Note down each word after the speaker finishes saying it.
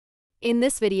In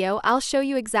this video, I'll show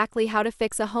you exactly how to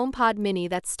fix a HomePod Mini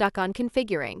that's stuck on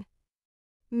configuring.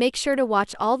 Make sure to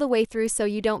watch all the way through so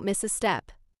you don't miss a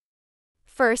step.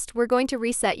 First, we're going to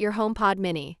reset your HomePod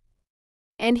Mini.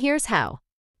 And here's how.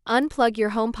 Unplug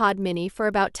your HomePod Mini for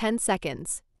about 10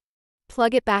 seconds.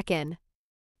 Plug it back in.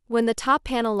 When the top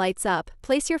panel lights up,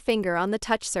 place your finger on the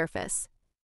touch surface.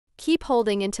 Keep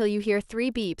holding until you hear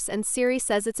 3 beeps and Siri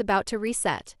says it's about to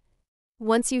reset.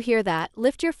 Once you hear that,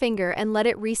 lift your finger and let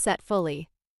it reset fully.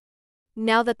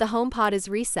 Now that the HomePod is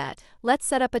reset, let's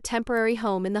set up a temporary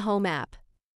home in the Home app.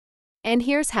 And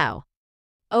here's how.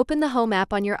 Open the Home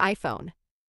app on your iPhone.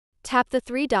 Tap the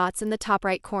 3 dots in the top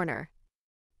right corner.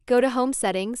 Go to Home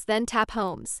Settings, then tap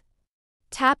Homes.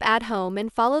 Tap Add Home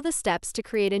and follow the steps to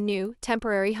create a new,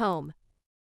 temporary home.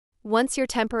 Once your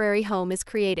temporary home is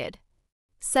created,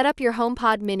 set up your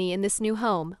HomePod Mini in this new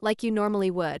home like you normally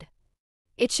would.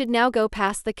 It should now go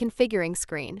past the configuring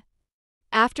screen.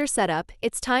 After setup,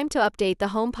 it's time to update the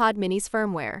HomePod Mini's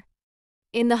firmware.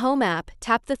 In the Home app,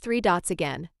 tap the 3 dots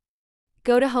again.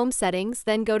 Go to Home Settings,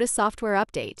 then go to Software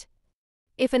Update.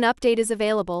 If an update is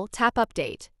available, tap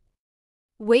Update.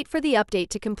 Wait for the update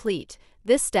to complete.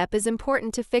 This step is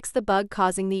important to fix the bug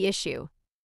causing the issue.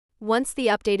 Once the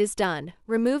update is done,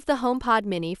 remove the HomePod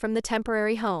Mini from the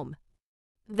temporary home.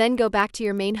 Then go back to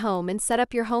your main home and set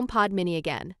up your HomePod Mini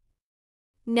again.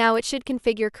 Now it should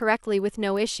configure correctly with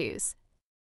no issues.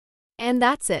 And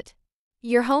that's it.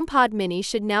 Your HomePod Mini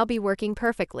should now be working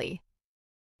perfectly.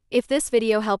 If this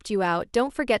video helped you out,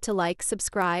 don't forget to like,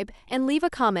 subscribe, and leave a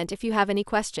comment if you have any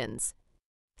questions.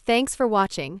 Thanks for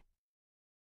watching.